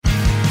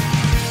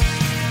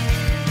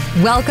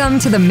Welcome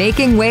to the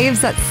Making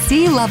Waves at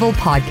Sea Level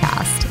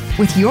podcast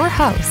with your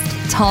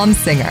host, Tom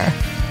Singer.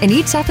 In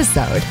each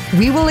episode,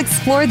 we will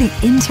explore the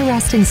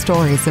interesting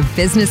stories of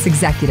business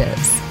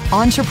executives,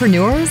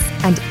 entrepreneurs,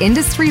 and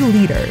industry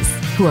leaders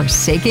who are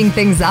shaking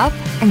things up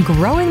and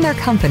growing their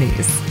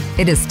companies.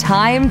 It is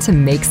time to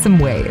make some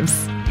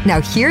waves.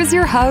 Now here's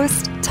your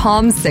host,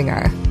 Tom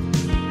Singer.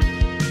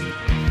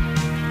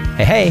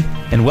 Hey,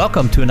 and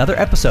welcome to another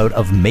episode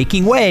of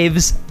Making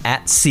Waves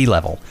at Sea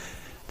Level,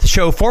 the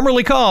show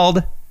formerly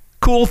called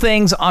Cool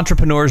Things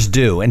Entrepreneurs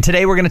Do. And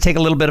today we're going to take a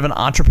little bit of an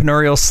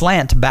entrepreneurial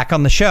slant back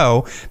on the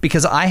show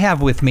because I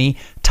have with me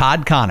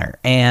Todd Connor.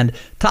 And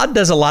Todd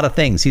does a lot of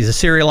things. He's a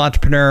serial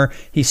entrepreneur.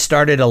 He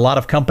started a lot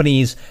of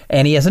companies,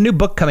 and he has a new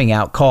book coming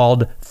out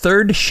called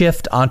Third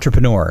Shift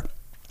Entrepreneur,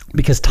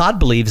 because Todd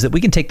believes that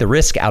we can take the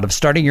risk out of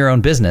starting your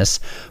own business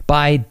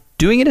by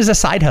doing it as a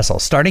side hustle,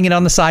 starting it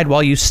on the side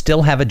while you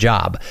still have a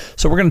job.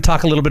 So we're going to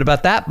talk a little bit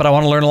about that, but I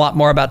want to learn a lot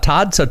more about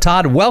Todd. So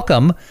Todd,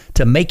 welcome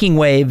to Making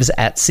Waves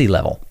at Sea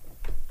Level.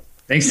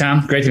 Thanks,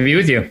 Tom. Great to be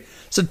with you.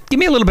 So give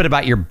me a little bit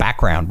about your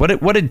background.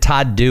 What did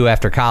Todd do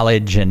after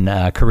college and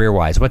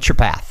career-wise? What's your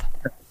path?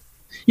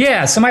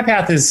 Yeah, so my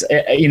path is,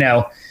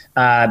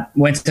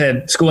 went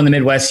to school in the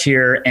Midwest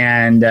here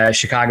and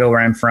Chicago,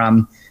 where I'm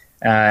from.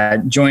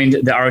 Joined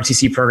the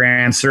ROTC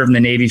program, served in the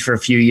Navy for a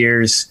few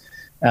years.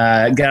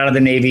 Got out of the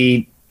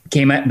Navy,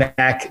 came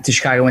back to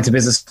Chicago, went to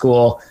business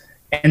school,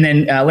 and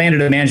then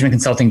landed a management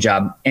consulting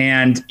job.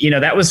 And,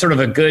 that was sort of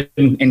a good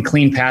and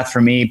clean path for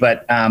me.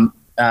 But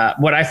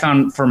what I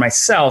found for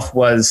myself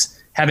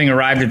was having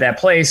arrived at that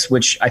place,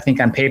 which I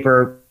think on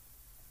paper,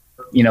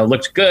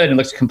 looked good and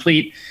looked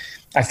complete.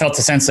 I felt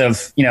a sense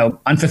of,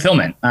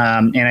 unfulfillment.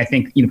 And I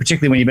think,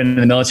 particularly when you've been in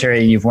the military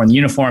and you've worn the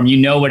uniform, you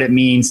know what it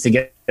means to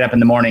get up in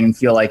the morning and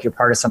feel like you're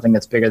part of something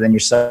that's bigger than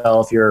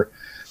yourself. You're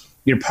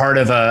part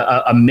of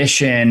a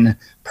mission,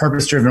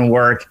 purpose-driven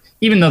work.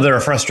 Even though there are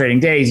frustrating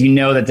days, you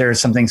know that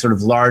there's something sort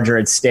of larger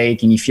at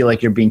stake and you feel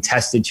like you're being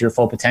tested to your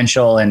full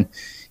potential. And,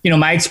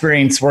 my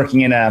experience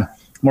working in a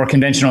more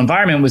conventional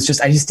environment was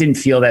I just didn't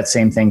feel that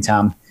same thing,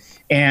 Tom.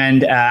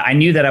 And I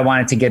knew that I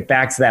wanted to get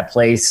back to that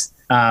place,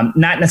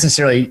 not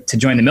necessarily to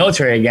join the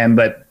military again,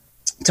 but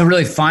to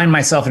really find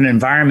myself in an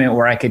environment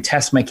where I could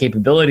test my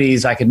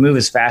capabilities. I could move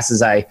as fast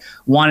as I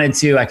wanted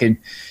to. I could,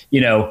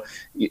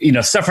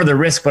 suffer the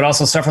risk, but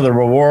also suffer the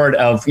reward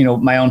of,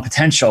 my own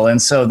potential.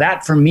 And so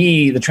that, for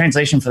me, the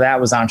translation for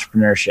that was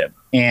entrepreneurship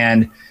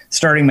and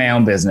starting my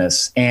own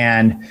business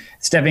and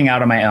stepping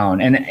out on my own.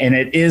 And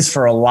it is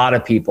for a lot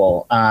of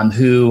people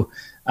who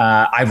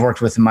I've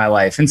worked with in my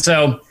life. And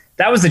so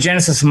that was the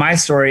genesis of my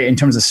story in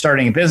terms of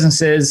starting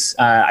businesses.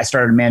 I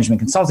started a management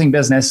consulting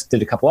business,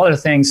 did a couple other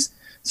things,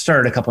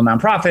 started a couple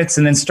nonprofits,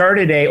 and then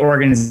started a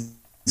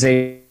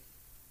organization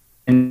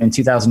in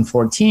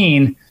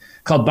 2014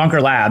 called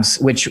Bunker Labs,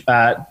 which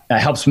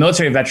helps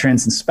military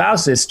veterans and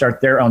spouses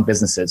start their own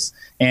businesses.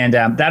 And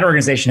that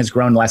organization has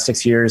grown in the last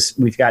 6 years.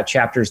 We've got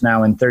chapters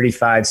now in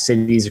 35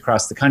 cities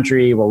across the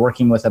country. We're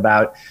working with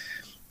about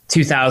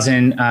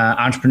 2,000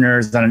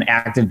 entrepreneurs on an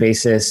active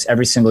basis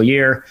every single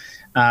year.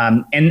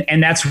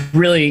 And that's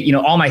really,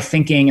 all my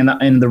thinking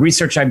and the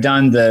research I've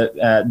done,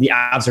 the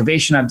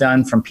observation I've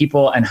done from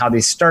people and how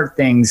they start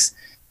things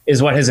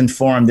is what has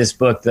informed this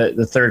book,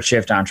 The Third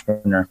Shift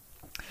Entrepreneur.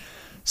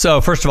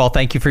 So first of all,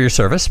 thank you for your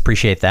service.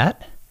 Appreciate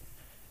that.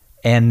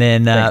 And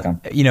then,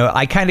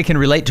 I kind of can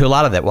relate to a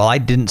lot of that. While I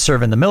didn't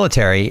serve in the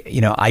military,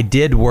 I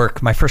did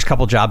work, my first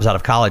couple jobs out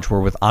of college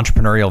were with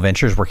entrepreneurial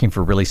ventures, working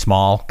for really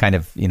small kind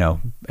of,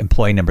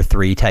 employee number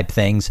 3 type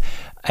things.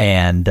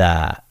 And,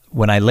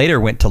 when I later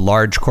went to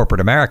large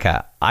corporate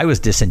America, I was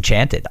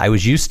disenchanted. I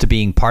was used to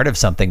being part of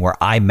something where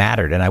I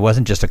mattered and I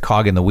wasn't just a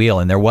cog in the wheel.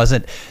 And there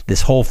wasn't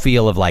this whole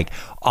feel of like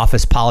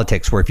office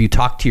politics where if you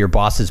talked to your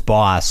boss's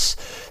boss,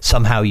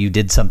 somehow you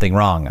did something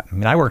wrong. I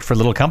mean, I worked for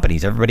little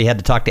companies. Everybody had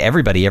to talk to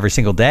everybody every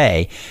single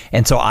day.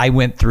 And so I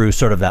went through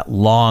sort of that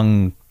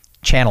long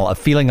channel of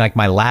feeling like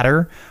my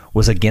ladder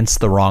was against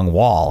the wrong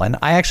wall. And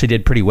I actually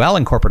did pretty well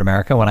in corporate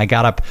America. When I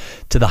got up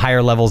to the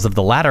higher levels of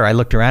the ladder, I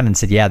looked around and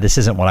said, yeah, this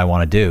isn't what I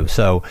want to do.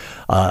 So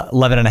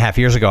 11 and a half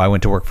years ago, I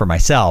went to work for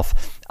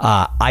myself.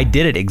 I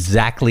did it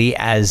exactly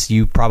as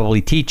you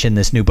probably teach in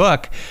this new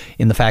book,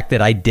 in the fact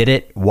that I did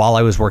it while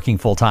I was working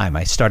full time.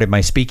 I started my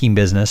speaking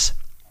business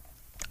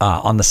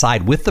on the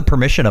side with the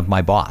permission of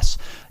my boss.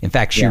 In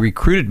fact, she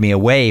recruited me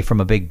away from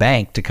a big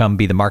bank to come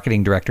be the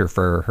marketing director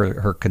for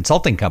her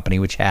consulting company,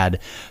 which had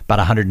about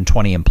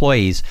 120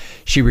 employees.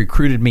 She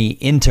recruited me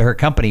into her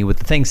company with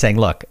the thing saying,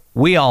 look,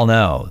 we all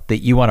know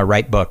that you want to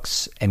write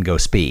books and go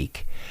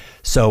speak.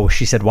 So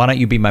she said, why don't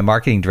you be my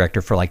marketing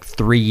director for like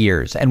 3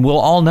 years? And we'll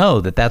all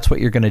know that that's what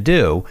you're going to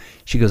do.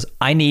 She goes,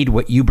 I need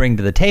what you bring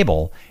to the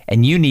table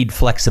and you need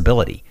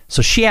flexibility.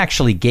 So she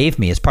actually gave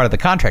me, as part of the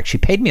contract, she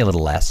paid me a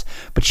little less,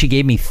 but she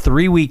gave me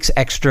 3 weeks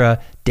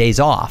extra days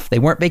off. They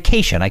weren't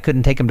vacation. I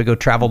couldn't take them to go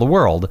travel the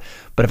world.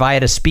 But if I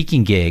had a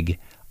speaking gig,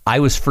 I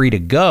was free to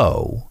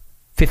go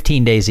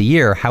 15 days a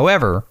year.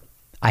 However,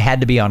 I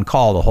had to be on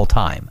call the whole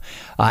time.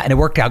 And it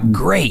worked out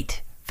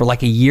great for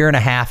like a year and a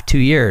half, 2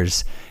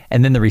 years.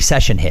 And then the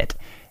recession hit,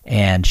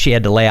 and she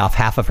had to lay off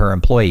half of her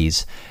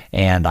employees,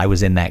 and I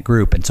was in that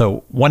group. And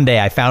so one day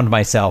I found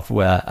myself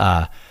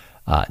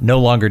no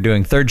longer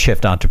doing third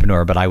shift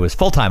entrepreneur, but I was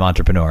full-time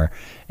entrepreneur,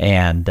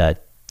 and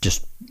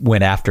just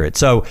went after it.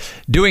 So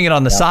doing it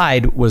on the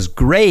side was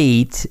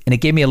great, and it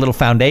gave me a little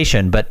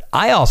foundation. But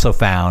I also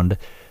found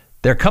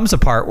there comes a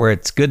part where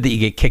it's good that you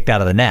get kicked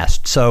out of the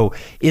nest. So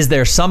is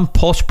there some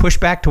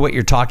pushback to what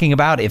you're talking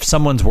about if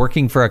someone's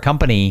working for a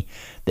company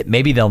that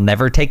maybe they'll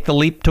never take the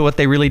leap to what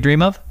they really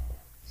dream of?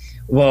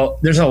 Well,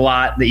 there's a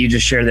lot that you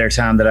just shared there,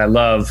 Tom, that I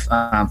love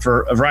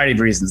for a variety of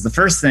reasons. The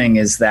first thing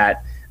is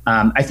that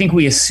I think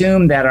we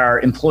assume that our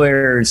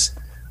employers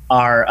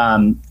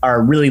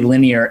are really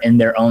linear in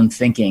their own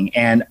thinking.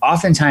 And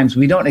oftentimes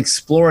we don't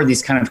explore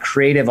these kind of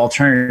creative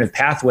alternative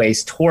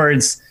pathways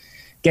towards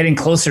getting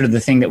closer to the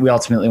thing that we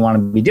ultimately want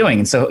to be doing.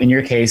 And so in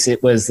your case,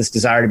 it was this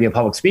desire to be a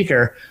public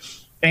speaker,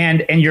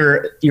 and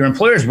your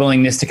employer's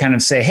willingness to kind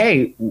of say,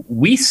 hey,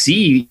 we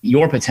see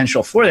your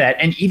potential for that,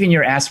 and even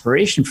your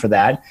aspiration for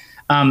that.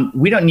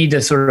 We don't need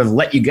to sort of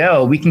let you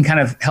go. We can kind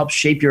of help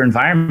shape your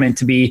environment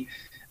to be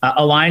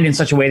aligned in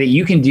such a way that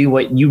you can do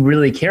what you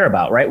really care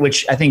about, right?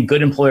 Which I think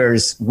good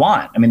employers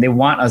want. I mean, they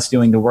want us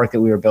doing the work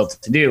that we were built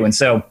to do. And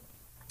so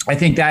I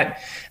think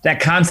that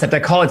concept, I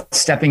call it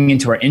stepping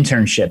into our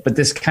internship, but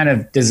this kind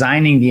of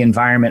designing the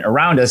environment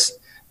around us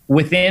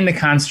within the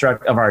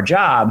construct of our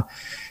job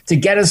to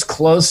get us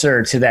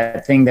closer to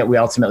that thing that we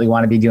ultimately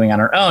want to be doing on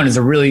our own is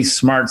a really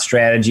smart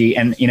strategy.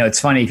 And,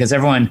 it's funny because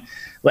everyone,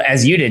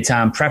 as you did,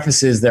 Tom,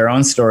 prefaces their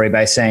own story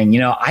by saying,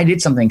 I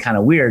did something kind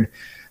of weird.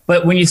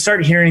 But when you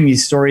start hearing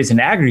these stories in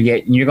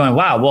aggregate and you're going,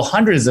 wow, well,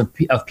 hundreds of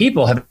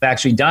people have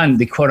actually done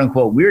the quote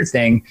unquote weird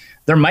thing,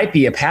 there might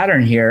be a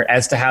pattern here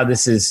as to how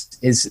this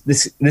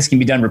can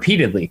be done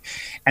repeatedly.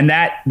 And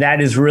that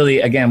is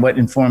really, again, what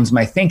informs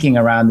my thinking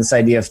around this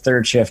idea of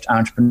third shift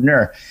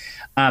entrepreneur.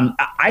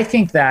 I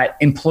think that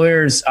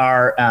employers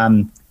are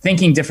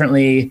thinking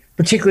differently,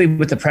 particularly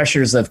with the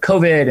pressures of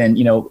COVID and,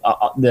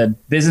 the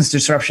business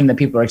disruption that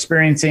people are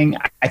experiencing.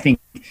 I think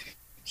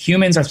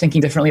humans are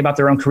thinking differently about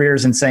their own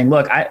careers and saying,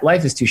 look,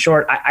 life is too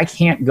short. I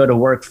can't go to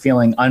work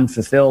feeling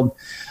unfulfilled.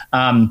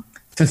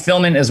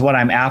 Fulfillment is what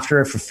I'm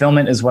after.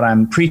 Fulfillment is what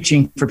I'm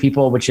preaching for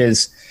people, which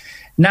is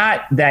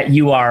not that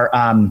you are,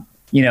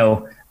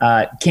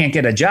 can't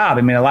get a job.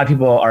 I mean, a lot of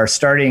people are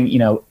starting,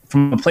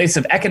 from a place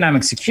of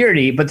economic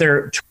security, but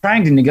they're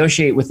trying to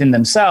negotiate within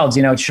themselves.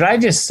 Should I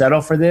just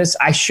settle for this?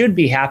 I should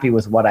be happy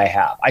with what I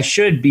have. I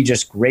should be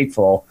just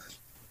grateful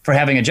for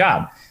having a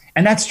job.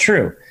 And that's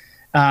true.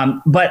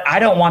 But I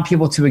don't want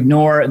people to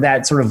ignore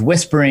that sort of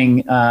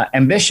whispering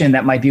ambition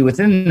that might be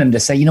within them to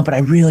say, but I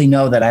really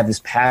know that I have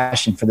this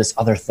passion for this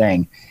other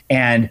thing.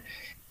 And,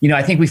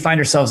 I think we find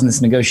ourselves in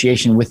this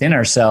negotiation within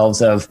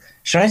ourselves of,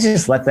 should I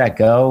just let that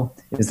go?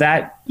 Is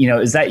that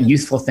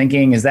youthful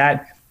thinking? Is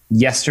that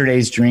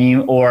yesterday's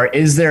dream? Or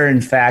is there in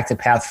fact a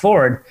path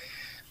forward?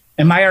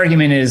 And my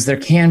argument is there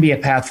can be a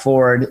path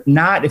forward,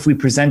 not if we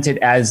present it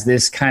as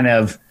this kind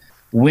of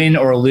win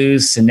or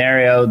lose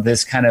scenario,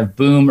 this kind of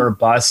boom or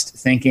bust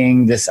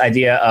thinking, this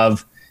idea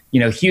of,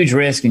 huge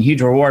risk and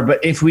huge reward. But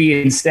if we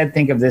instead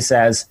think of this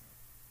as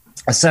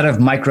a set of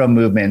micro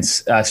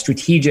movements,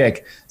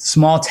 strategic,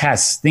 small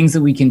tests, things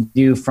that we can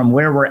do from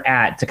where we're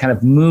at to kind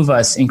of move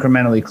us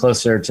incrementally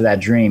closer to that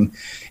dream.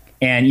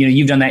 And,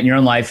 you've done that in your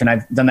own life, and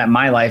I've done that in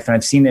my life, and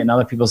I've seen it in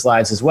other people's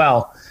lives as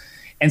well.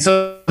 And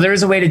so there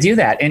is a way to do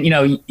that. And,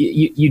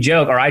 you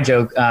joke, or I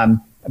joke,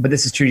 but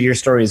this is true to your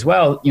story as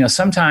well.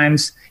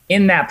 Sometimes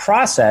in that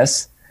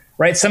process,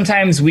 right,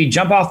 sometimes we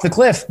jump off the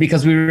cliff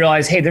because we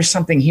realize, hey, there's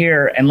something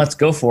here and let's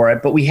go for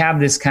it. But we have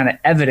this kind of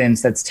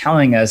evidence that's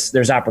telling us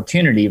there's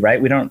opportunity,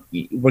 right?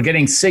 We're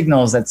getting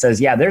signals that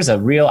says, yeah, there's a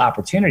real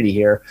opportunity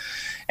here.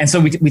 And so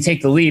we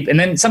take the leap. And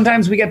then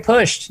sometimes we get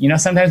pushed,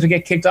 sometimes we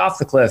get kicked off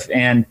the cliff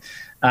and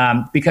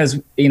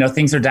because,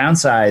 things are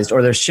downsized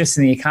or there's shifts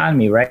in the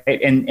economy, right?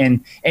 And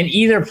in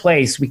either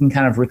place, we can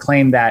kind of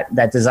reclaim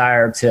that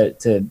desire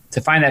to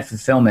find that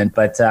fulfillment.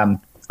 But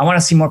I want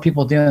to see more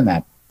people doing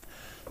that.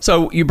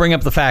 So you bring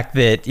up the fact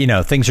that,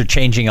 things are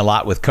changing a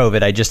lot with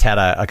COVID. I just had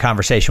a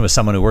conversation with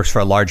someone who works for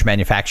a large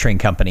manufacturing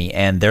company,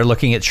 and they're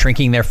looking at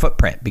shrinking their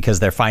footprint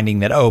because they're finding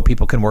that,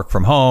 people can work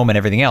from home and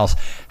everything else.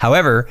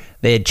 However,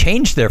 they had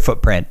changed their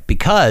footprint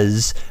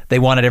because they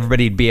wanted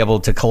everybody to be able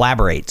to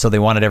collaborate. So they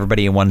wanted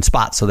everybody in one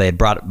spot. So they had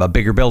brought a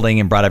bigger building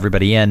and brought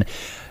everybody in.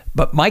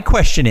 But my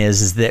question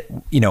is that,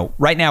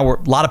 right now a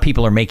lot of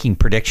people are making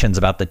predictions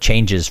about the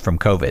changes from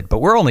COVID, but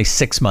we're only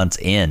 6 months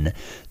in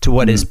to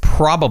what is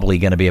probably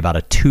going to be about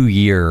a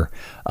 2-year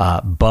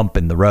bump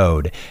in the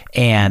road.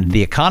 And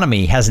the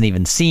economy hasn't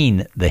even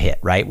seen the hit,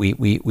 right?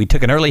 We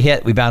took an early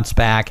hit, we bounced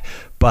back,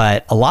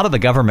 but a lot of the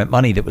government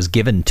money that was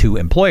given to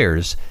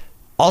employers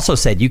also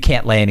said you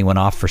can't lay anyone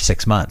off for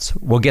 6 months.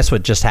 Well, guess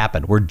what just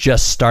happened? We're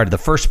just started. The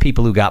first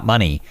people who got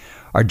money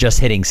are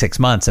just hitting 6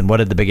 months. And what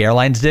did the big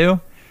airlines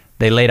do?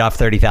 They laid off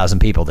 30,000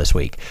 people this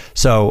week.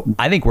 So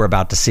I think we're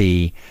about to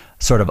see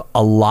sort of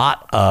a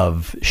lot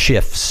of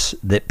shifts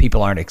that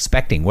people aren't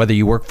expecting, whether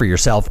you work for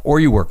yourself or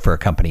you work for a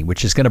company,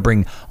 which is going to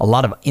bring a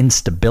lot of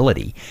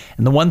instability.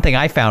 And the one thing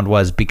I found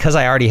was, because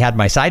I already had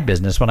my side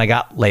business, when I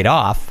got laid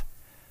off,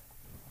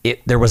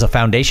 there was a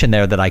foundation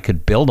there that I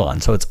could build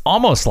on. So it's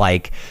almost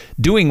like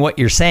doing what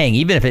you're saying,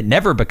 even if it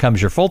never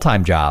becomes your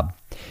full-time job,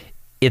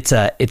 it's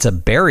a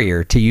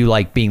barrier to you,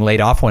 like being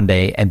laid off one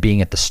day and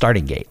being at the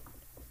starting gate.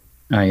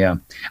 Yeah.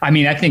 I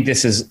mean, I think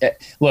this is,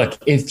 look,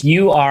 if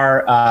you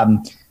are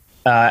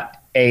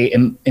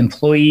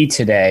employee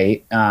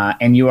today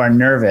and you are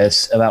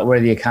nervous about where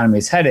the economy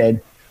is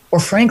headed, or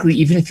frankly,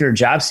 even if you're a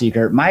job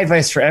seeker, my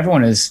advice for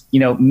everyone is,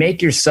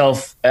 make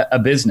yourself a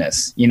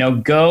business,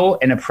 go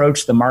and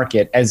approach the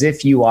market as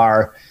if you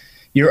are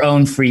your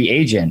own free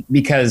agent,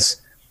 because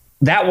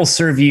that will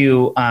serve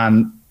you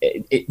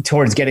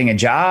towards getting a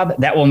job.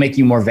 That will make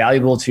you more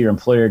valuable to your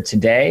employer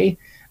today.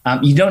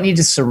 You don't need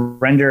to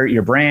surrender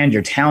your brand,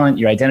 your talent,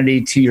 your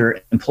identity to your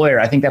employer.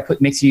 I think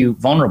that makes you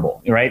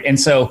vulnerable, right? And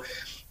so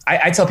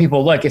I tell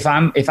people, look, if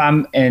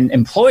I'm an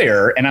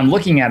employer and I'm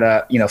looking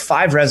at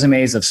 5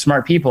 resumes of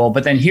smart people,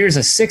 but then here's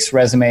a 6th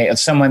resume of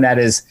someone that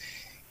is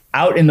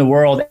out in the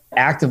world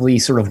actively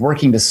sort of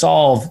working to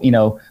solve,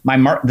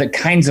 the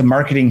kinds of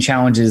marketing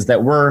challenges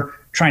that we're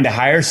trying to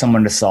hire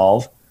someone to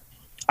solve.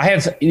 I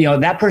have,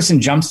 that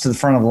person jumps to the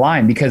front of the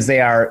line because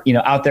they are,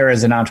 out there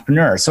as an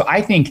entrepreneur. So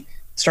I think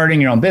starting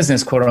your own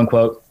business, quote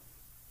unquote,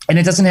 and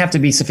it doesn't have to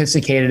be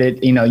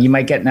sophisticated. You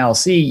might get an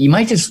LLC. You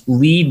might just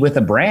lead with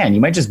a brand.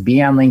 You might just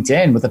be on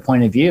LinkedIn with a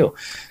point of view.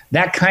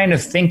 That kind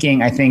of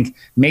thinking, I think,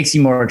 makes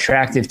you more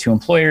attractive to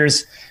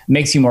employers,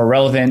 makes you more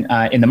relevant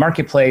in the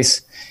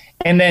marketplace.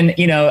 And then,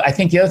 I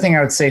think the other thing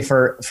I would say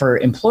for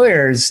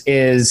employers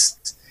is,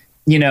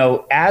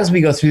 as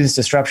we go through this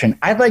disruption,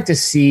 I'd like to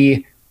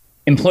see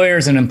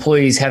employers and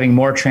employees having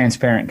more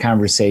transparent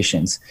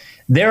conversations.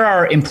 There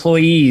are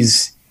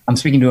employees, I'm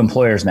speaking to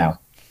employers now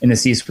in the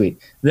C-suite.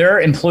 There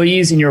are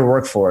employees in your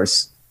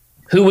workforce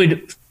who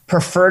would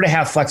prefer to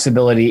have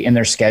flexibility in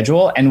their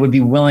schedule and would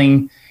be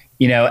willing,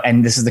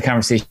 and this is the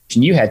conversation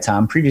you had,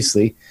 Tom,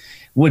 previously,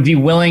 would be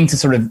willing to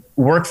sort of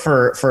work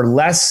for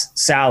less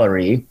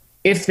salary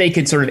if they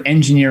could sort of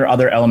engineer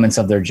other elements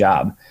of their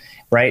job,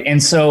 right?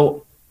 And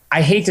so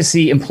I hate to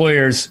see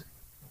employers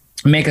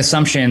make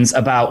assumptions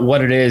about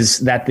what it is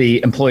that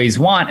the employees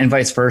want and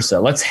vice versa.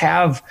 Let's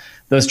have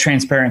those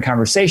transparent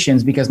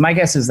conversations, because my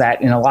guess is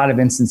that in a lot of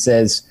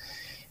instances,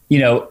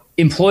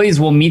 employees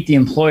will meet the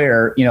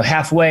employer,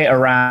 halfway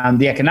around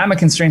the economic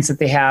constraints that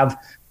they have.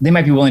 They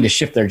might be willing to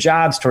shift their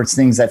jobs towards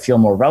things that feel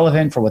more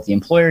relevant for what the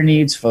employer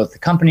needs, for what the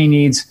company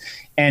needs.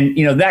 And,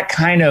 that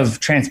kind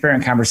of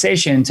transparent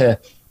conversation to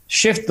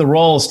shift the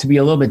roles to be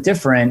a little bit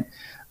different,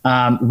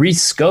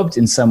 re-scoped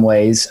in some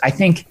ways, I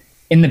think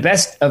in the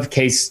best of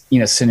case,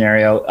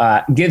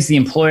 scenario, gives the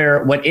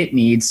employer what it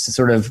needs to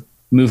sort of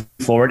move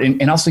forward,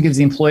 and also gives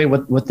the employee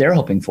what they're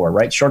hoping for,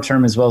 right? Short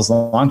term as well as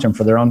long term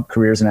for their own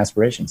careers and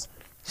aspirations.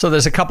 So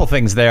there's a couple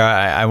things there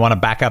I want to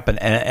back up and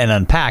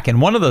unpack.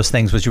 And one of those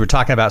things was you were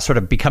talking about sort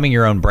of becoming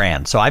your own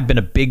brand. So I've been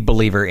a big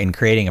believer in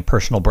creating a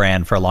personal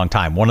brand for a long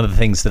time. One of the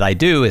things that I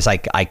do is I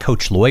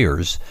coach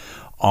lawyers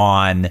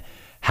on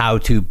how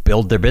to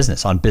build their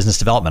business, on business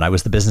development. I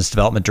was the business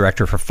development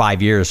director for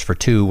 5 years for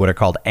 2 what are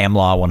called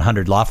AmLaw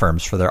 100 law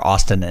firms for their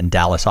Austin and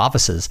Dallas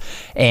offices.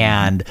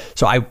 And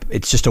so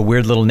it's just a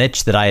weird little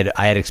niche that I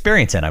had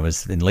experience in. I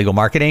was in legal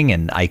marketing,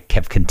 and I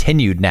have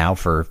continued now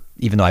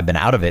even though I've been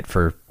out of it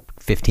for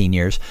 15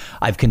 years,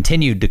 I've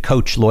continued to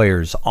coach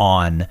lawyers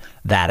on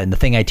that. And the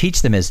thing I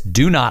teach them is,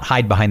 do not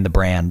hide behind the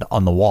brand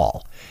on the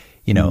wall.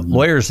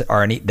 Lawyers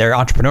they're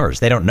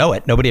entrepreneurs. They don't know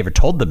it. Nobody ever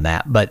told them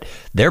that, but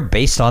they're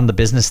based on the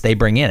business they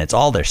bring in. It's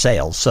all their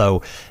sales.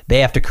 So they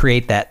have to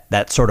create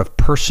that sort of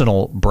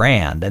personal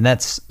brand. And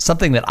that's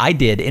something that I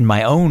did in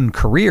my own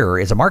career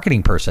as a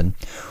marketing person.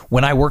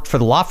 When I worked for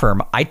the law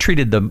firm, I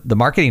treated the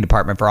marketing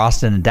department for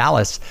Austin and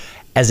Dallas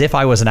as if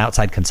I was an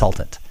outside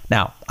consultant.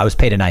 Now, I was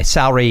paid a nice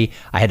salary.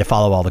 I had to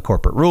follow all the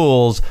corporate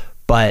rules,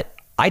 but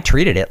I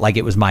treated it like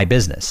it was my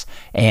business.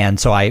 And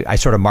so I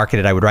sort of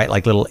marketed. I would write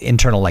like little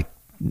internal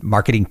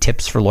marketing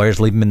tips for lawyers,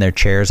 leave them in their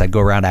chairs. I'd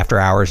go around after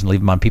hours and leave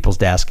them on people's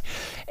desk.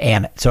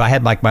 And so I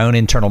had my own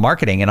internal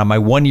marketing. And on my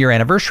 1-year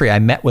anniversary, I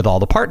met with all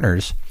the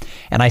partners.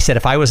 And I said,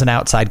 if I was an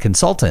outside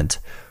consultant,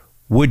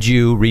 would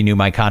you renew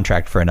my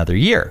contract for another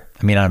year?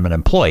 I mean, I'm an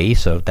employee,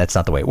 so that's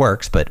not the way it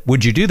works, but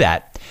would you do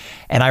that?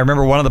 And I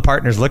remember one of the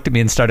partners looked at me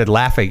and started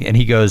laughing. And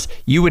he goes,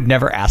 you would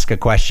never ask a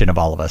question of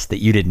all of us that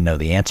you didn't know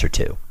the answer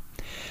to.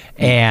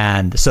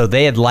 And so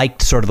they had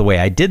liked sort of the way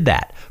I did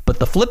that. But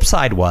the flip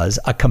side was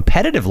a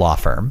competitive law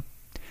firm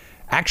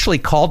actually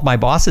called my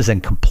bosses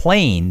and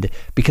complained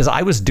because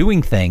I was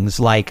doing things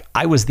like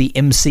I was the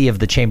MC of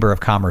the Chamber of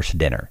Commerce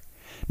dinner.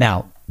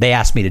 Now, they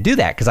asked me to do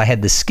that because I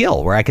had this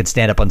skill where I could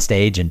stand up on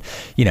stage and,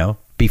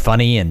 be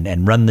funny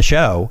and run the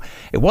show.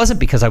 It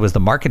wasn't because I was the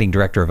marketing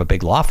director of a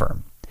big law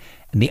firm.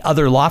 And the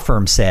other law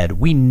firm said,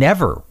 we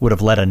never would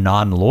have let a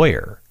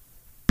non-lawyer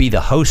be the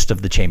host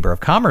of the Chamber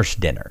of Commerce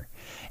dinner.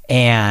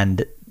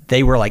 And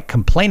they were like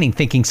complaining,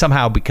 thinking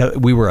somehow because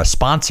we were a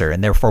sponsor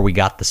and therefore we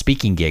got the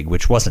speaking gig,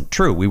 which wasn't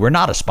true. We were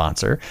not a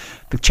sponsor.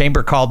 The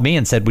chamber called me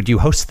and said, would you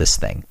host this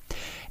thing?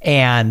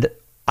 And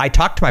I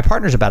talked to my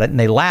partners about it and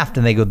they laughed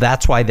and they go,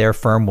 that's why their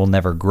firm will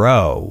never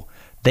grow.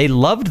 They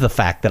loved the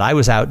fact that I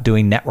was out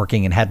doing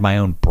networking and had my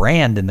own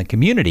brand in the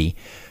community.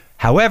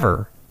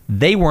 However,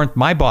 they weren't,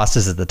 my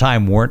bosses at the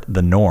time weren't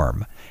the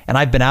norm. And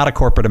I've been out of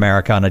corporate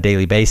America on a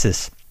daily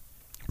basis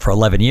for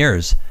 11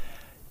 years.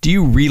 Do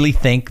you really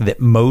think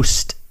that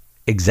most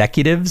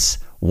executives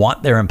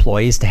want their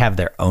employees to have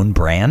their own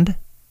brand?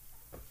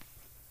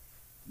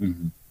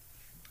 Mm-hmm.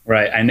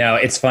 Right. I know.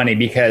 It's funny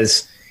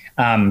because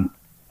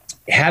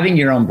having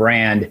your own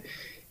brand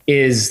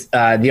is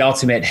the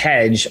ultimate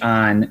hedge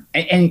on,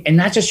 and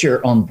not just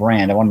your own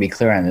brand. I want to be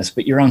clear on this,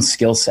 but your own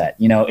skill set.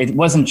 You know, it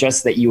wasn't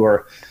just that you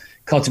were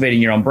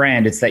cultivating your own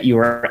brand. It's that you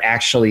were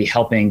actually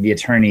helping the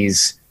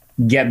attorneys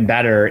get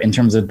better in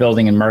terms of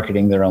building and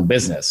marketing their own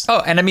business.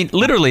 Oh, and I mean,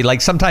 literally,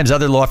 like sometimes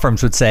other law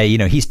firms would say, you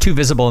know, he's too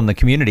visible in the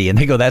community. And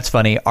they go, that's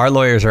funny. Our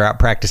lawyers are out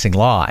practicing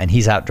law and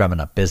he's out drumming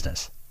up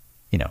business.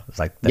 You know, it's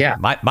like, yeah.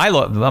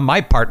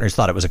 My partners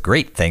thought it was a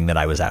great thing that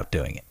I was out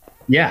doing it.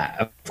 Yeah,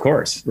 of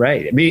course.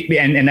 Right.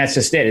 And that's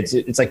just it.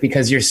 It's like,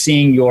 because you're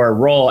seeing your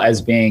role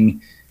as being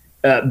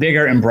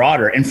bigger and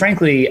broader. And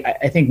frankly,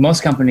 I think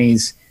most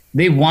companies,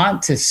 they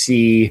want to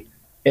see,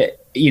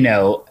 you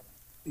know,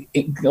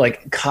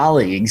 like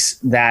colleagues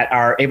that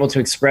are able to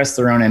express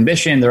their own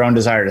ambition, their own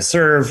desire to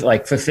serve,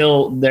 like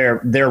fulfill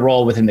their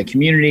role within the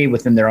community,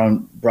 within their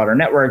own broader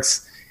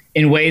networks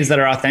in ways that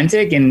are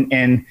authentic and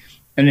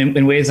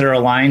in ways that are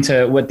aligned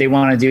to what they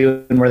want to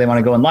do and where they want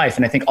to go in life.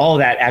 And I think all of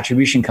that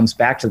attribution comes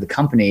back to the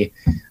company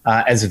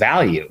as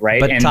value, right?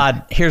 But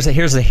Todd, here's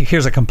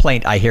a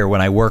complaint I hear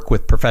when I work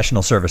with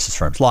professional services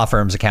firms, law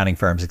firms, accounting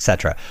firms,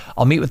 etc.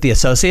 I'll meet with the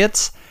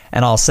associates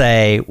and I'll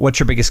say, what's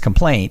your biggest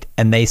complaint?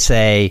 And they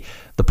say,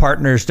 the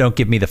partners don't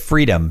give me the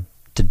freedom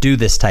to do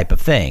this type of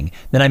thing.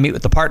 Then I meet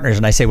with the partners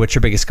and I say, what's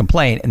your biggest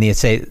complaint? And they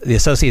say, the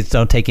associates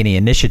don't take any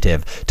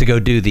initiative to go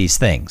do these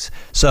things.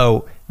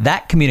 So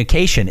that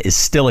communication is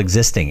still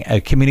existing.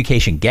 A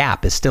communication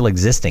gap is still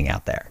existing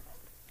out there.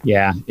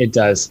 Yeah, it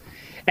does.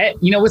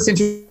 You know, what's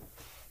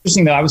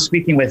interesting though, I was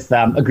speaking with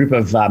a group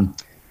of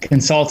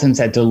consultants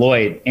at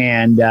Deloitte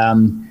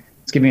and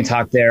giving a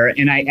talk there,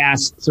 and I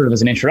asked sort of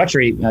as an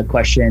introductory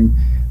question,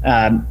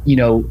 you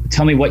know,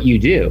 tell me what you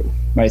do,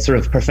 right? Sort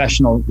of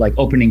professional, like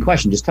opening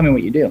question, just tell me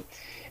what you do.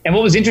 And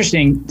what was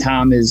interesting,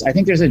 Tom, is I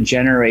think there's a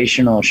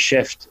generational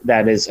shift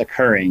that is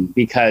occurring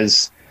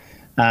because,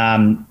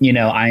 you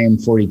know, I am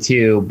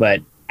 42, but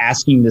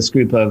asking this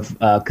group of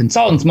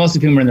consultants, most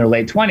of whom were in their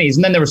late 20s,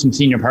 and then there were some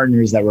senior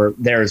partners that were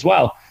there as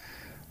well.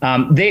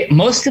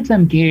 Most of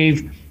them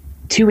gave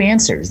two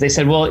answers. They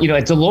said, well, you know,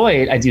 at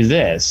Deloitte, I do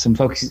this. Some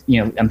folks, you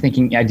know, I'm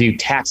thinking I do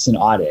tax and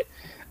audit.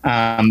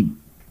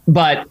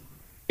 But,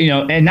 you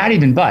know, and not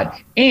even but,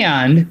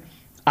 and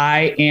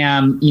I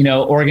am, you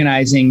know,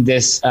 organizing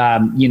this,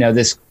 you know,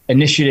 this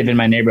initiative in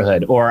my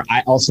neighborhood, or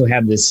I also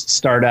have this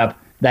startup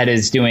that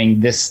is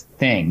doing this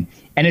thing.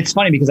 And it's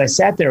funny because I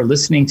sat there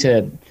listening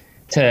to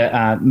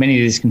many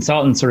of these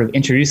consultants sort of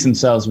introduce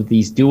themselves with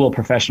these dual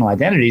professional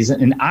identities.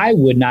 And I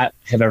would not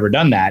have ever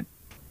done that.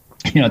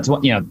 You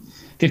know,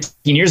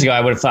 15 years ago,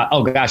 I would have thought,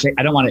 oh gosh,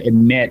 I don't want to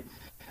admit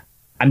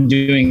I'm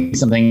doing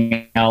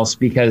something else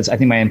because I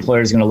think my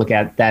employer is going to look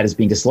at that as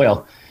being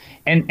disloyal.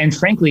 And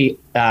frankly,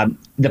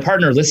 the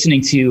partner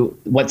listening to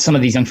what some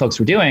of these young folks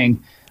were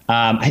doing,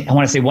 I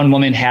want to say one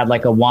woman had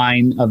like a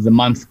wine of the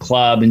month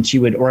club, and she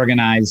would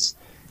organize,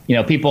 you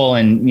know, people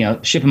and, you know,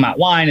 ship them out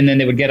wine, and then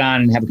they would get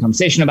on and have a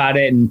conversation about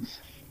it. And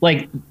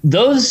like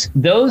those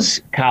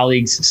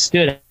colleagues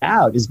stood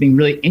out as being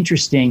really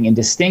interesting and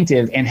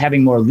distinctive and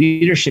having more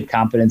leadership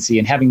competency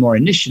and having more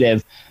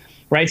initiative,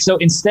 right? So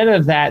instead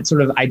of that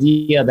sort of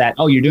idea that,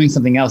 oh, you're doing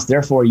something else,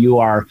 therefore you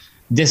are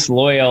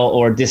disloyal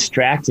or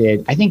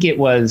distracted, I think it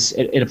was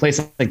at a place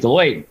like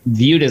Deloitte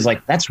viewed as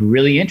like, that's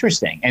really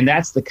interesting. And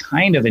that's the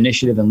kind of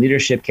initiative and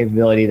leadership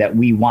capability that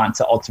we want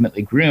to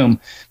ultimately groom.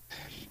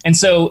 And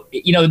so,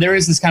 you know, there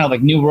is this kind of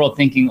like new world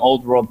thinking,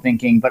 old world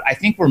thinking, but I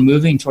think we're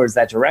moving towards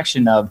that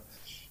direction of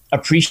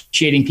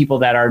appreciating people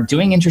that are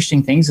doing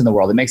interesting things in the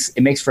world.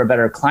 It makes for a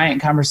better client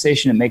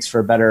conversation. It makes for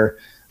a better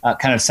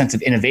kind of sense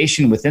of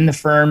innovation within the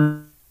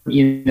firm.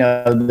 You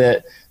know,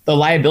 the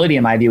liability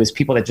in my view is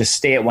people that just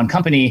stay at one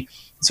company,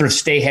 sort of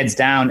stay heads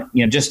down,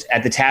 you know, just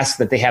at the tasks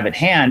that they have at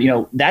hand. You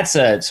know, that's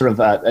a sort of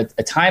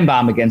a time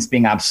bomb against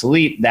being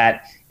obsolete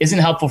that isn't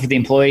helpful for the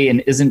employee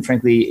and isn't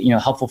frankly, you know,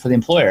 helpful for the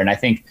employer. And I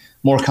think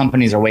more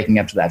companies are waking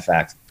up to that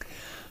fact.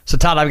 So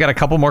Todd, I've got a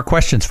couple more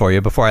questions for you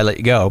before I let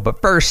you go.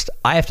 But first,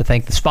 I have to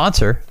thank the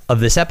sponsor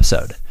of this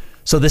episode.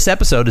 So this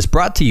episode is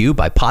brought to you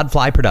by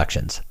Podfly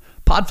Productions.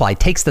 Podfly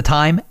takes the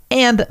time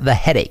and the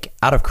headache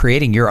out of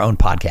creating your own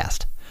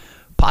podcast.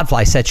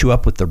 Podfly sets you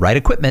up with the right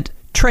equipment,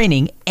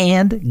 training,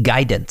 and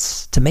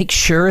guidance to make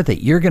sure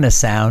that you're going to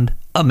sound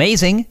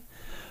amazing.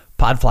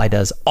 Podfly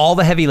does all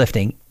the heavy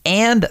lifting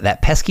and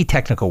that pesky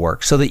technical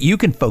work so that you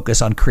can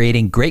focus on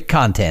creating great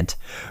content,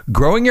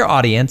 growing your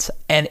audience,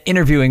 and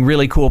interviewing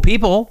really cool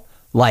people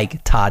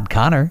like Todd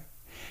Connor.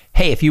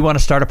 Hey, if you want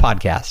to start a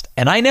podcast,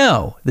 and I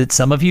know that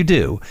some of you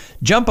do,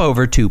 jump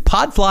over to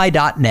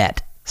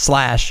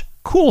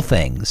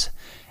podfly.net/coolthings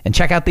and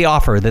check out the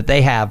offer that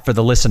they have for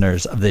the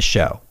listeners of this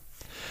show.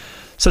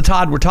 So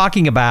Todd, we're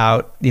talking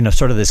about,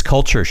 sort of this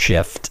culture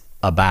shift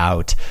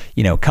about,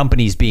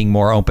 companies being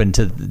more open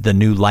to the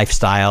new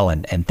lifestyle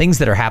and things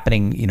that are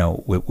happening,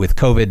 with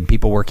COVID and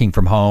people working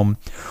from home.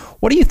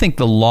 What do you think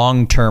the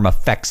long-term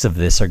effects of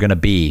this are going to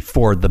be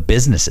for the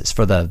businesses,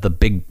 for the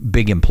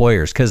big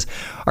employers? Because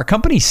our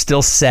company's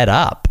still set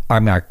up,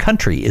 our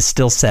country is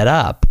still set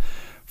up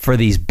for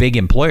these big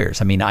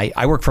employers. I mean,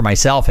 I work for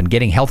myself, and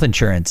getting health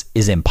insurance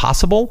is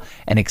impossible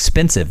and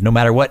expensive. No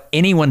matter what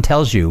anyone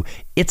tells you,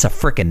 it's a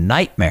freaking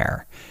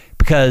nightmare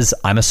because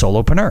I'm a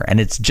solopreneur, and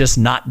it's just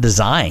not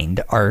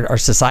designed. Our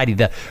society,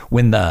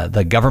 when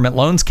the government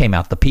loans came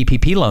out, the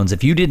PPP loans,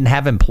 if you didn't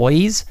have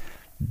employees,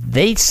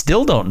 they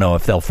still don't know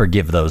if they'll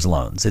forgive those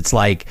loans. It's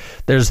like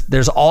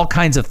there's all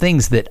kinds of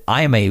things that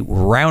I am a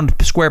round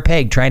square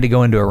peg trying to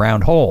go into a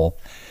round hole.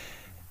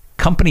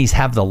 Companies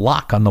have the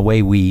lock on the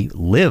way we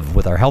live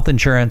with our health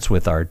insurance,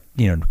 with our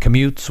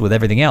commutes, with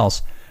everything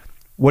else.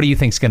 What do you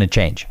think is going to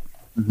change?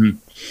 Mm-hmm.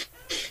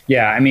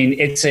 Yeah, I mean,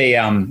 it's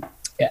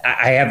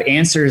I have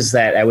answers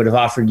that I would have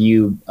offered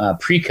you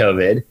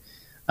pre-COVID,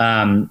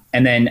 and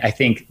then I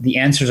think the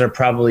answers are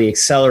probably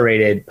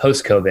accelerated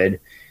post-COVID.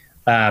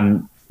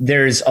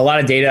 There's a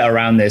lot of data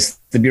around this.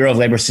 The Bureau of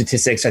Labor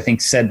Statistics, I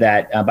think, said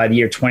that by the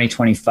year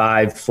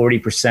 2025,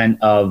 40%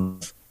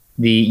 of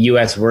the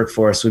U.S.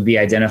 workforce would be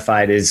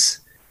identified as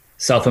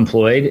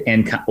self-employed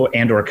and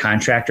or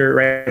contractor,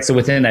 right? So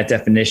within that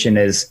definition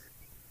is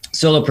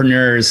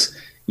solopreneurs,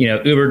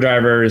 Uber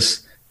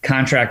drivers,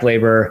 contract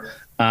labor,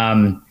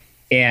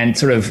 and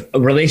sort of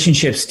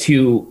relationships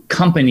to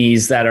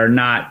companies that are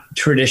not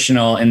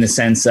traditional in the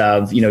sense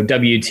of,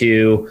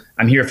 W-2,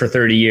 I'm here for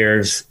 30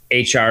 years,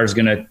 HR is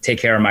going to take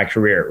care of my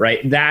career,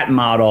 right? That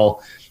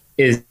model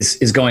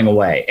is going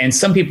away. And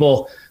some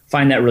people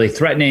find that really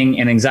threatening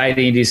and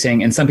anxiety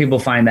inducing, and some people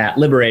find that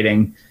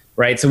liberating,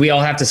 right? So we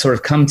all have to sort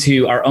of come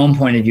to our own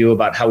point of view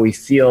about how we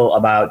feel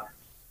about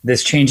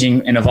this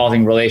changing and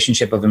evolving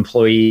relationship of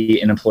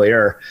employee and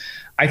employer.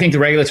 I think the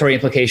regulatory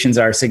implications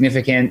are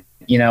significant.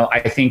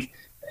 I think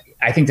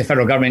the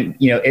federal government,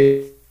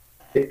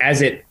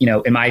 as it,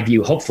 in my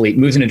view, hopefully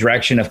moves in a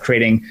direction of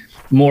creating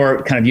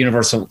more kind of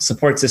universal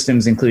support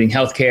systems, including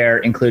healthcare,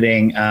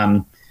 including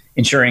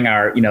ensuring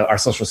our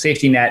social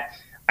safety net.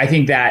 I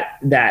think that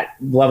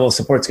level of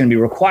support is going to be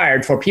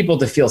required for people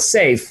to feel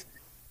safe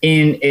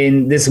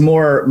in this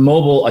more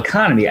mobile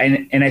economy.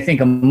 And I think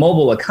a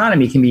mobile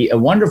economy can be a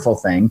wonderful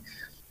thing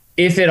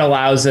if it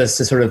allows us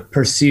to sort of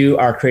pursue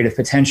our creative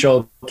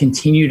potential,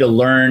 continue to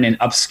learn and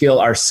upskill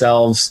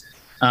ourselves,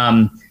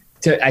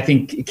 to, I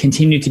think,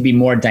 continue to be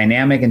more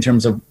dynamic in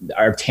terms of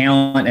our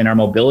talent and our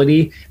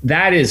mobility.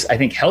 That is, I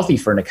think, healthy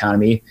for an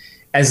economy,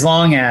 as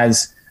long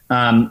as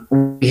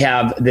we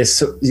have this,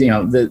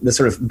 the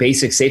sort of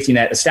basic safety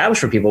net established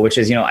for people, which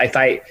is, if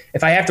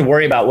I have to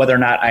worry about whether or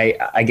not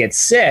I get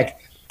sick,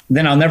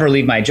 then I'll never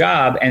leave my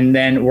job. And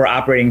then we're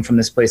operating from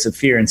this place of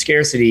fear and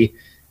scarcity,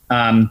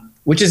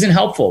 which isn't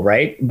helpful,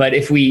 right? But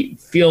if we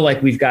feel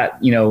like we've got,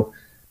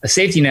 a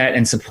safety net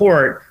and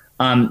support,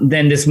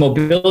 then this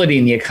mobility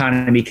in the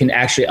economy can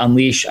actually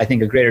unleash, I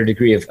think, a greater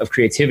degree of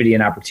creativity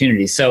and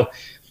opportunity. So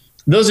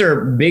those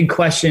are big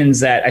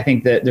questions that I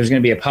think that there's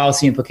going to be a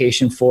policy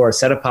implication for, a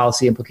set of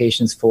policy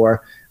implications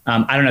for.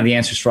 I don't know the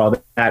answers for all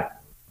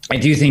that. I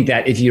do think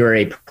that if you're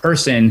a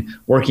person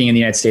working in the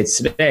United States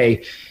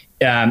today,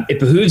 it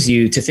behooves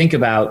you to think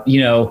about,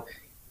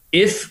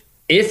 if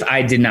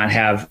I did not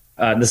have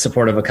the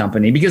support of a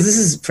company, because this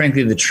is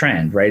frankly the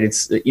trend, right?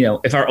 It's,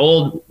 if our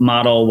old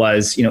model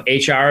was,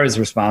 HR is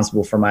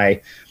responsible for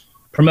my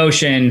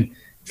promotion,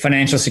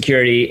 financial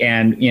security,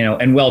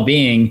 and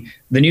well-being,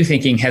 the new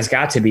thinking has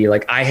got to be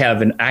like, I have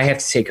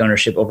to take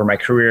ownership over my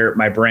career,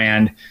 my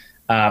brand,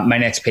 my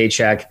next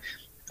paycheck.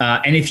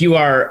 And if you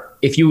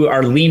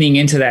are leaning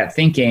into that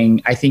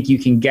thinking, I think you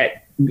can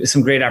get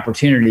some great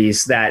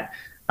opportunities that,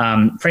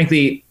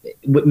 frankly,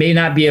 may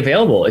not be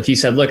available if you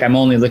said, look, I'm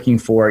only looking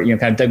for,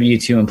 kind of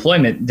W-2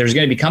 employment. There's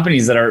going to be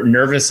companies that are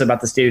nervous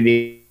about the state of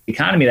the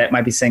economy that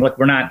might be saying, look,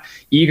 we're not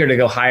eager to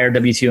go hire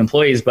W-2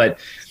 employees, but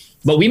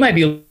we might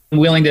be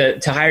willing to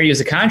hire you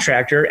as a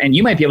contractor, and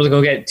you might be able to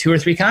go get 2 or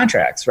 3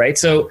 contracts, right?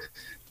 So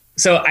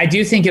I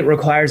do think it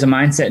requires a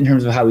mindset in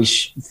terms of how we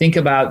think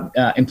about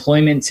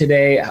employment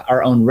today,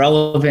 our own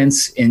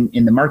relevance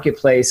in the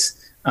marketplace.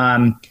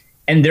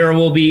 And there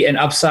will be an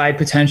upside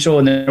potential,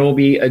 and there will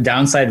be a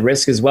downside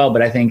risk as well.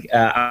 But I think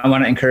I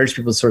want to encourage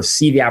people to sort of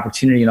see the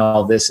opportunity in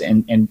all of this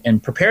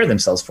and prepare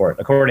themselves for it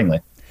accordingly.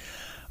 All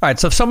right.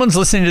 So if someone's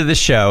listening to this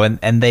show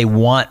and they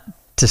want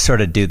to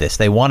sort of do this,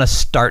 they want to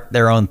start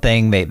their own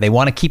thing. They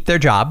want to keep their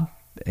job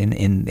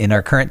in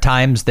our current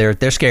times.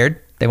 They're scared.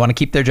 They want to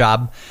keep their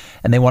job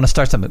and they want to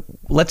start something.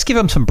 Let's give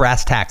them some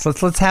brass tacks.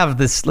 Let's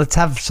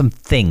have some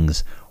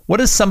things. What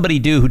does somebody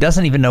do who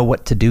doesn't even know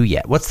what to do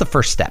yet? What's the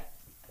first step?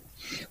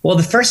 Well,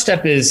 the first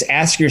step is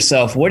ask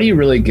yourself, what are you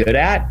really good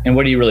at and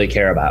what do you really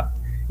care about?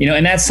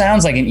 and that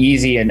sounds like an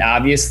easy and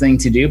obvious thing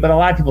to do, but a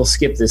lot of people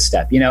skip this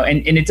step,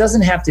 and it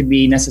doesn't have to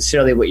be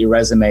necessarily what your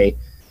resume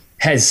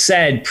has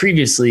said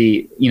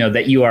previously,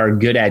 that you are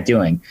good at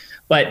doing.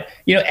 But,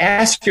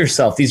 ask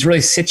yourself these really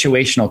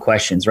situational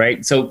questions,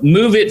 right? So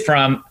move it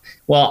from,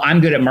 well, I'm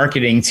good at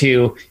marketing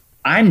to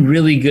I'm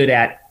really good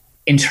at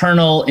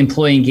internal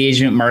employee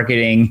engagement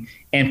marketing,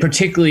 and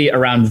particularly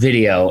around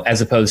video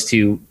as opposed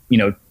to,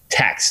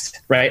 text,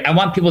 right? I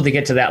want people to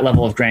get to that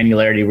level of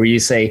granularity where you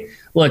say,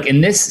 look, in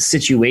this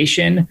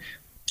situation,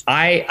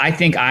 I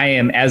think I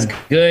am as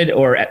good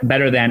or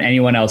better than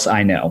anyone else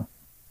I know.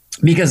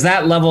 Because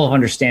that level of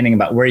understanding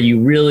about where you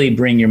really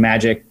bring your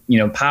magic,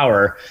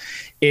 power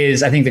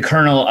is, I think, the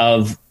kernel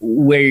of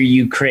where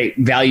you create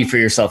value for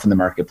yourself in the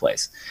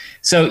marketplace.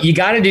 So you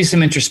got to do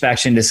some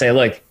introspection to say,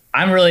 look,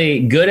 I'm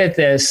really good at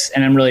this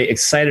and I'm really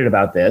excited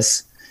about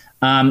this.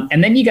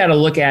 And then you got to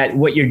look at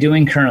what you're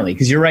doing currently,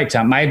 because you're right,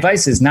 Tom. My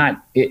advice is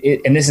not,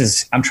 and this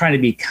is, I'm trying to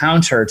be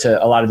counter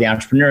to a lot of the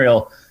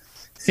entrepreneurial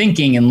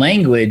thinking and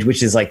language,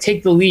 which is like,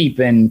 take the leap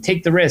and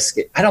take the risk.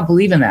 I don't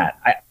believe in that.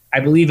 I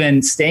believe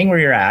in staying where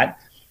you're at,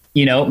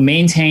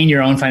 maintain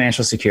your own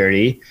financial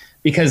security,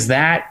 because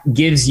that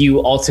gives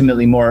you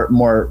ultimately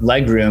more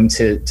leg room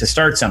to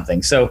start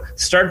something. So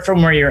start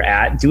from where you're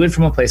at, do it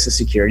from a place of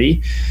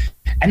security,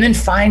 and then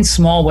find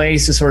small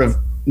ways to sort of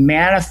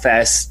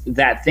manifest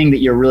that thing that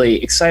you're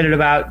really excited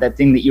about, that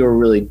thing that you're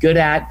really good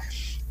at.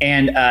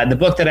 And the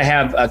book that I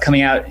have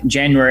coming out in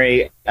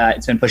January,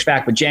 it's been pushed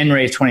back, but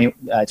January of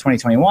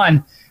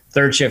 2021,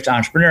 Third Shift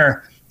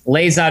Entrepreneur,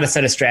 lays out a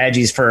set of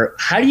strategies for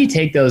how do you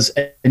take those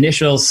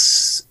initial,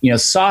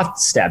 soft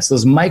steps,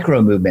 those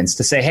micro movements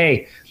to say,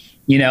 hey,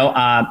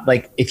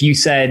 like if you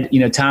said,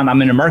 Tom,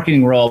 I'm in a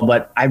marketing role,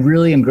 but I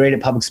really am great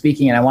at public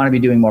speaking and I want to be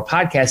doing more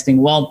podcasting.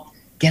 Well,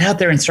 get out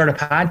there and start a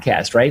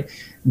podcast, right?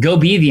 Go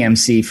be the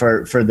MC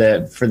for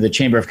the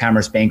Chamber of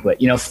Commerce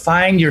banquet.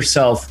 Find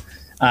yourself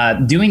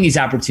doing these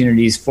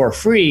opportunities for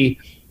free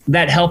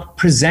that help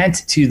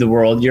present to the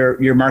world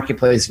your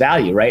marketplace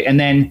value, right? And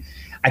then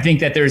I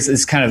think that there's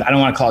this kind of, I don't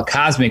want to call it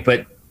cosmic,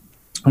 but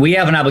we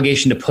have an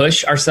obligation to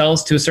push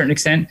ourselves to a certain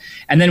extent.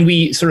 And then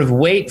we sort of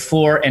wait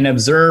for and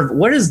observe,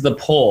 what is the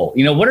pull?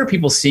 What are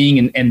people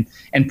seeing and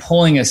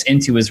pulling us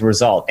into as a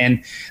result?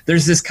 And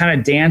there's this kind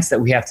of dance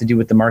that we have to do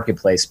with the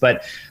marketplace.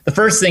 But the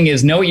first thing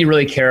is know what you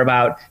really care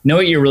about, know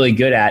what you're really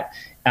good at.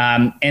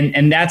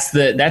 And that's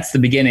the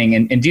beginning,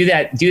 and do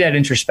that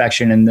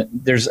introspection. And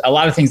there's a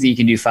lot of things that you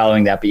can do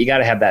following that, but you got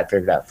to have that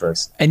figured out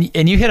first.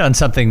 And you hit on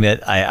something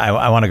that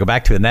I want to go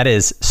back to, and that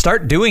is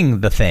start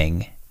doing the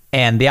thing.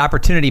 And the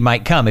opportunity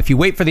might come. If you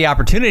wait for the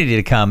opportunity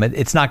to come,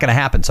 it's not going to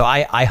happen. So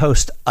I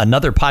host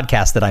another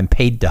podcast that I'm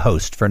paid to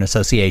host for an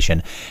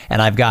association.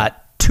 And I've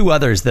got 2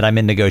 others that I'm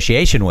in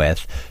negotiation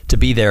with to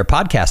be their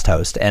podcast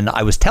host. And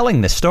I was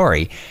telling this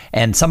story,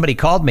 and somebody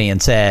called me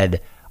and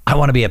said, I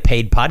want to be a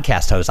paid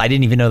podcast host. I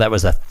didn't even know that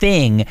was a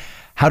thing.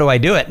 How do I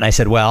do it? And I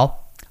said,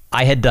 well,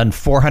 I had done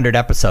 400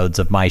 episodes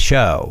of my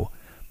show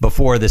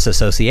before this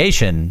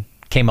association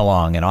came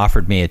along and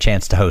offered me a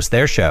chance to host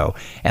their show.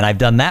 And I've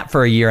done that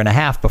for a year and a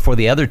half before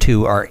the other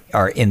 2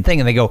 are in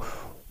thing. And they go,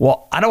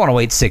 well, I don't want to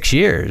wait 6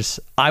 years.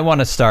 I want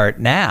to start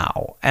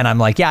now. And I'm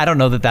like, yeah, I don't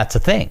know that that's a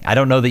thing. I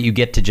don't know that you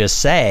get to just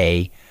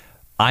say,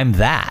 I'm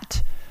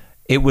that.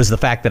 It was the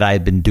fact that I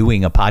had been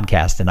doing a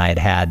podcast and I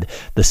had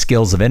the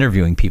skills of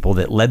interviewing people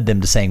that led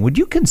them to saying, would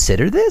you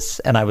consider this?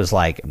 And I was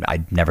like,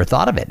 I'd never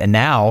thought of it. And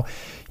now,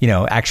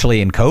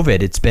 actually in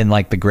COVID, it's been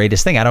like the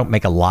greatest thing. I don't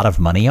make a lot of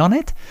money on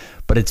it,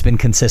 but it's been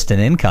consistent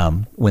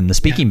income. When the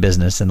speaking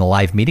business and the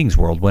live meetings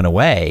world went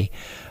away,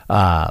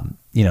 the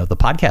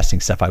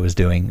podcasting stuff I was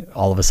doing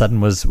all of a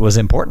sudden was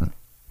important.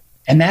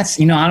 And that's,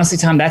 honestly,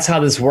 Tom, that's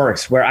how this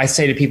works, where I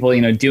say to people,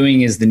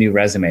 doing is the new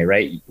resume,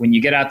 right? When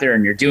you get out there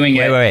and you're doing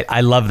it. Wait. I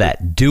love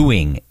that.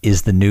 Doing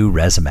is the new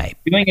resume.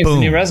 Doing is the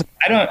new resume.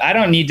 I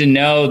don't need to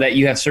know that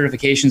you have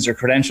certifications or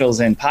credentials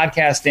in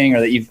podcasting or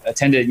that you've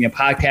attended,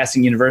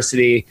 Podcasting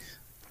University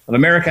of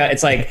America.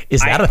 It's like,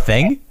 is that a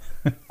thing?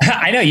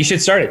 I know, you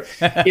should start it.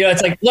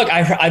 It's like, look,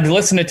 I've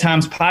listened to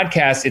Tom's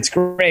podcast. It's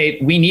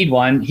great. We need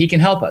one. He can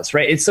help us,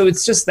 right? It's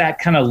just that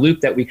kind of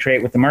loop that we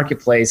create with the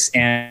marketplace.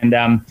 And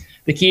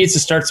the key is to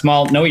start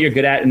small, know what you're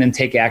good at, and then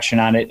take action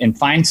on it and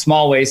find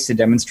small ways to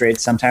demonstrate,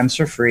 sometimes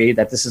for free,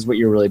 that this is what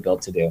you're really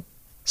built to do.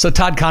 So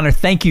Todd Conner,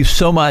 thank you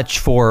so much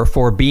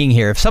for being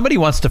here. If somebody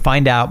wants to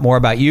find out more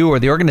about you or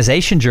the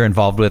organizations you're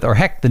involved with, or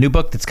heck, the new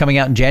book that's coming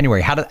out in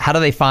January, how do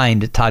they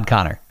find Todd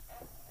Conner?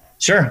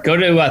 Sure. Go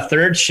to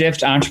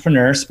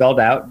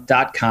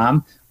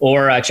thirdshiftentrepreneur.com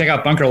or check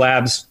out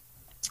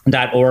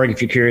bunkerlabs.org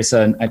if you're curious,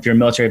 if you're a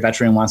military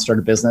veteran and want to start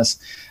a business.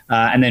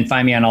 And then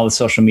find me on all the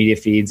social media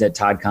feeds at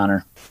Todd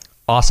Conner.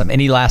 Awesome.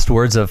 Any last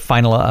words of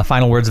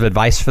final words of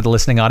advice for the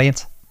listening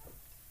audience?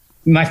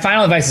 My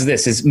final advice is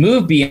this: is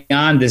move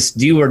beyond this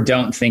do or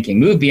don't thinking.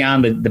 Move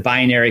beyond the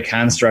binary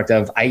construct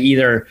of I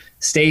either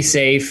stay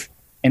safe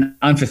and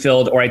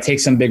unfulfilled or I take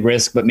some big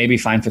risk, but maybe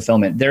find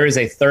fulfillment. There is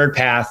a third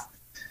path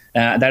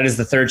That is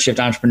the third shift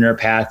entrepreneur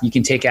path. You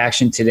can take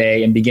action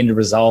today and begin to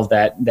resolve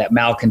that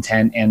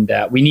malcontent. And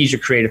we need your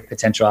creative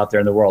potential out there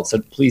in the world. So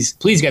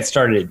please get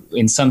started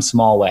in some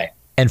small way.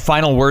 And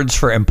final words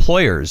for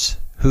employers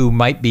who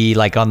might be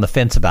like on the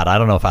fence about, I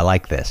don't know if I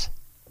like this.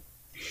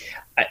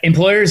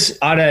 Employers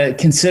ought to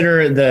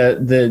consider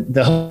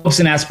the hopes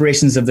and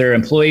aspirations of their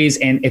employees,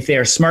 and if they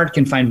are smart,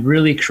 can find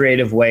really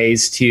creative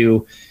ways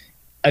to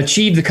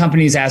achieve the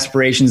company's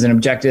aspirations and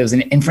objectives,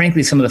 and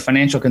frankly, some of the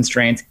financial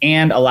constraints,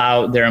 and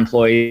allow their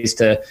employees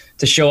to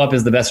show up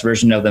as the best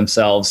version of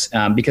themselves,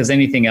 because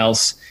anything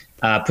else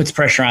puts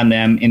pressure on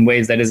them in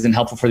ways that isn't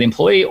helpful for the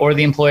employee or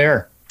the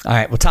employer. All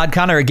right. Well, Todd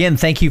Conner, again,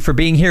 thank you for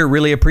being here.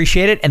 Really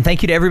appreciate it. And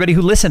thank you to everybody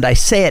who listened. I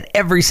say it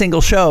every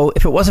single show.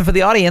 If it wasn't for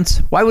the audience,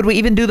 why would we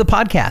even do the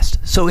podcast?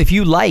 So if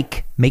you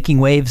like Making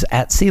Waves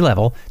at Sea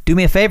Level, do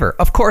me a favor.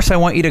 Of course, I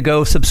want you to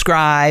go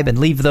subscribe and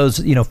leave those,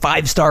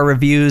 5-star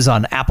reviews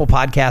on Apple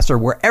Podcasts or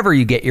wherever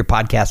you get your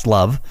podcast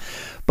love.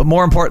 But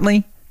more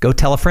importantly, go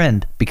tell a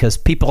friend, because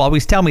people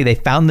always tell me they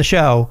found the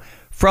show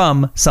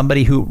from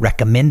somebody who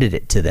recommended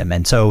it to them.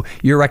 And so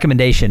your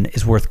recommendation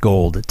is worth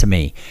gold to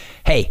me.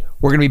 Hey,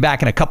 we're going to be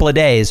back in a couple of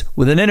days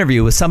with an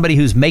interview with somebody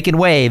who's making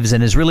waves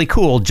and is really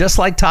cool, just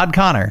like Todd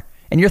Conner.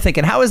 And you're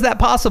thinking, how is that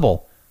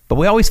possible? But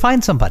we always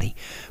find somebody.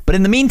 But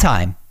in the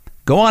meantime,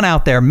 go on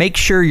out there, make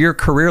sure your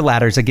career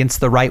ladder's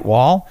against the right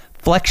wall,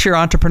 flex your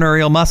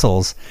entrepreneurial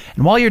muscles.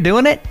 And while you're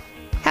doing it,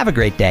 have a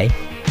great day.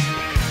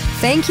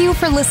 Thank you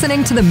for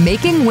listening to the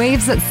Making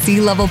Waves at Sea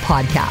Level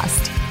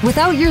podcast.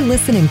 Without your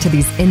listening to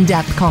these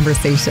in-depth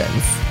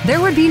conversations,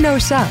 there would be no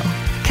show.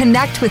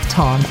 Connect with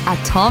Tom at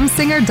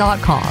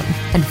tomsinger.com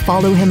and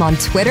follow him on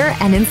Twitter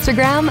and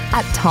Instagram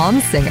at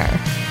tomsinger.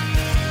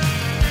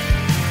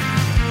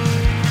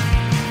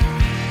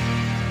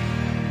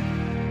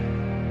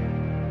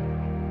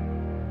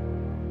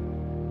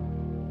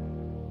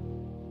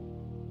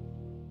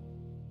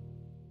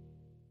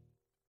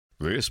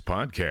 This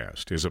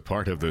podcast is a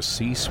part of the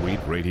C-Suite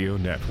Radio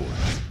Network.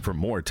 For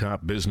more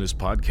top business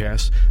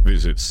podcasts,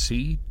 visit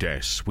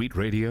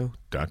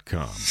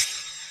c-suiteradio.com.